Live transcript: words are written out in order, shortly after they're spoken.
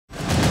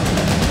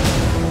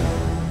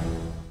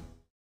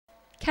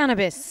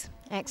Cannabis,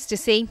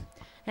 ecstasy,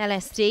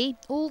 LSD,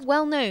 all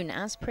well known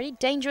as pretty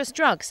dangerous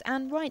drugs,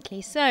 and rightly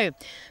so.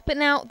 But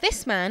now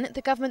this man,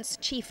 the government's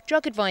chief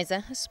drug advisor,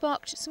 has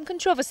sparked some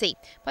controversy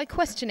by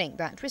questioning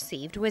that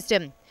received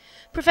wisdom.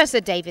 Professor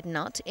David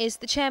Nutt is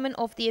the chairman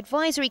of the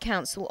Advisory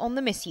Council on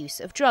the Misuse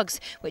of Drugs,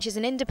 which is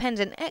an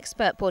independent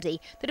expert body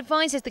that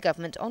advises the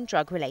government on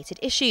drug-related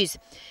issues.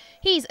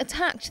 He's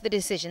attacked the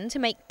decision to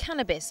make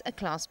cannabis a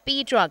Class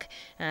B drug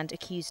and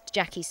accused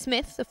Jackie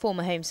Smith, the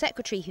former Home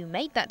Secretary who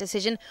made that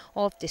decision,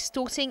 of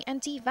distorting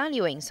and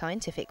devaluing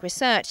scientific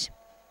research.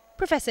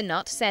 Professor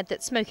Nutt said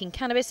that smoking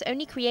cannabis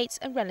only creates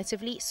a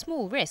relatively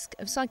small risk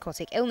of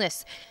psychotic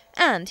illness,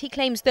 and he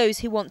claims those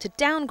who want to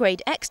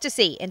downgrade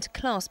ecstasy into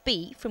Class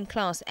B from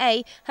Class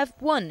A have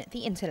won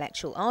the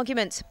intellectual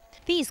argument.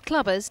 These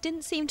clubbers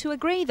didn't seem to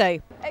agree, though.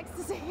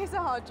 Ecstasy is a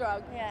hard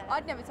drug. Yeah.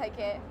 I'd never take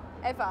it,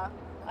 ever.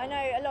 I know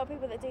a lot of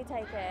people that do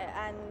take it,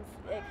 and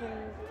it can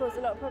cause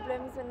a lot of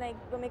problems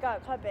when we go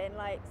out clubbing.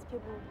 Like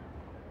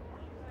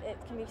it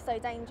can be so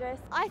dangerous.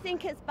 I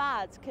think it's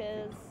bad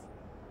because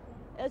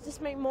it'll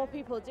just make more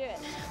people do it.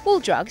 All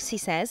drugs, he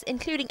says,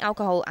 including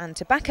alcohol and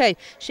tobacco,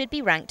 should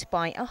be ranked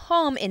by a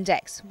harm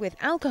index, with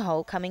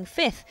alcohol coming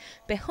fifth,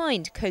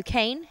 behind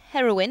cocaine,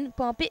 heroin,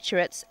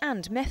 barbiturates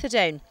and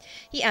methadone.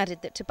 He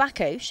added that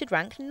tobacco should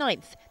rank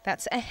ninth,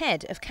 that's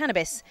ahead of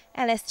cannabis,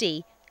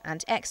 LSD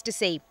and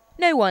ecstasy.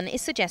 No one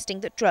is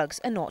suggesting that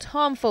drugs are not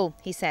harmful,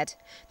 he said.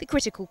 The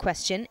critical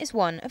question is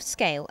one of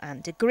scale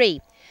and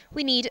degree.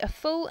 We need a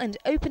full and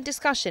open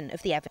discussion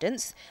of the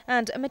evidence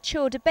and a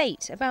mature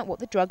debate about what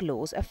the drug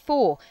laws are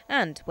for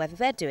and whether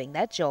they're doing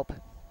their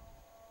job.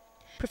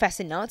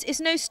 Professor Nutt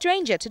is no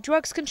stranger to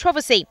drugs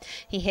controversy.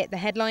 He hit the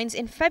headlines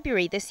in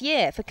February this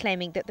year for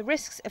claiming that the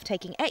risks of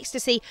taking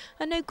ecstasy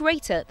are no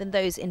greater than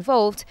those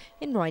involved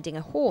in riding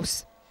a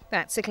horse.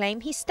 That's a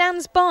claim he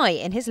stands by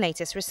in his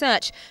latest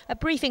research, a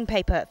briefing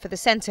paper for the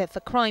Centre for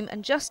Crime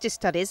and Justice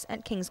Studies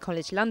at King's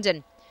College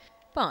London.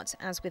 But,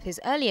 as with his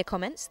earlier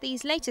comments,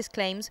 these latest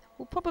claims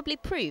will probably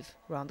prove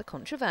rather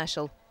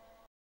controversial.